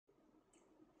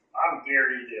I'm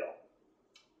Gary Dill.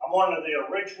 I'm one of the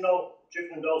original Jeet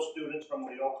Kune Do students from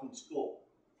the Oakland school.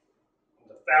 I'm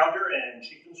the founder and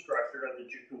chief instructor of the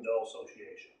Jeet Kune Do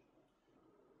Association.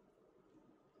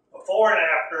 Before and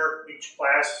after each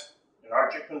class in our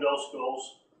Jeet Kune Do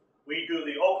schools, we do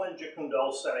the Oakland Jeet Kune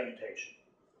Do salutation.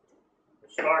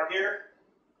 We'll start here.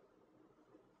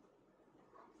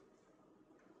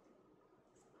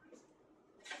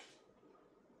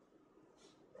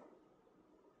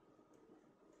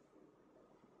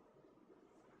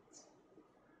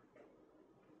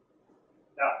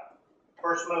 Now,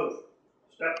 first move,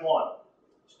 step one.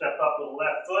 Step up with the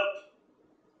left foot.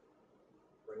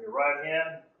 Bring your right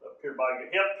hand up here by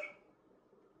your hip.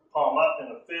 Palm up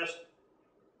in a fist.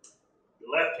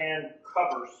 Your left hand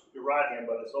covers your right hand,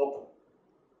 but it's open.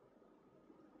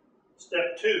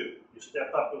 Step two, you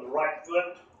step up with the right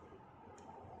foot.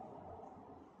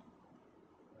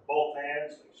 Both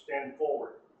hands extend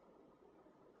forward.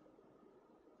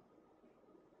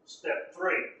 Step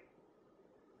three,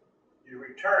 you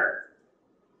return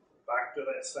back to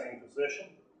that same position.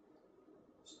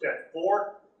 Step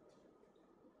four,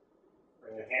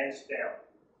 bring your hands down.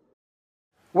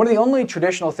 One of the only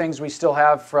traditional things we still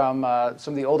have from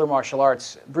some of the older martial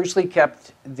arts, Bruce Lee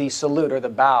kept the salute or the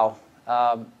bow.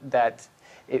 That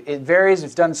it varies,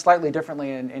 it's done slightly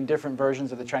differently in different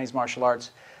versions of the Chinese martial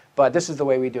arts, but this is the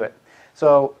way we do it.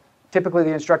 So typically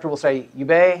the instructor will say,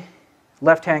 Yubei,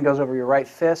 left hand goes over your right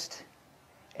fist,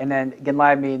 and then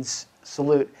Genlai means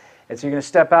salute. And so you're going to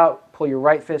step out, pull your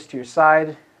right fist to your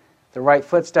side, the right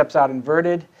foot steps out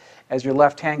inverted as your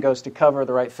left hand goes to cover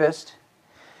the right fist.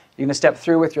 You're going to step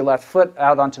through with your left foot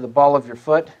out onto the ball of your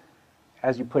foot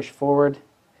as you push forward,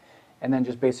 and then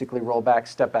just basically roll back,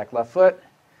 step back left foot,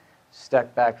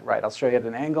 step back right. I'll show you at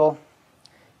an angle.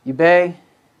 Yubei,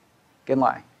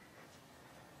 Genlai.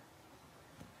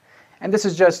 And this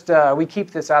is just, we keep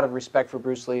this out of respect for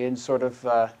Bruce Lee and sort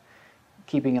of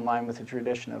keeping in line with the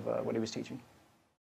tradition of what he was teaching.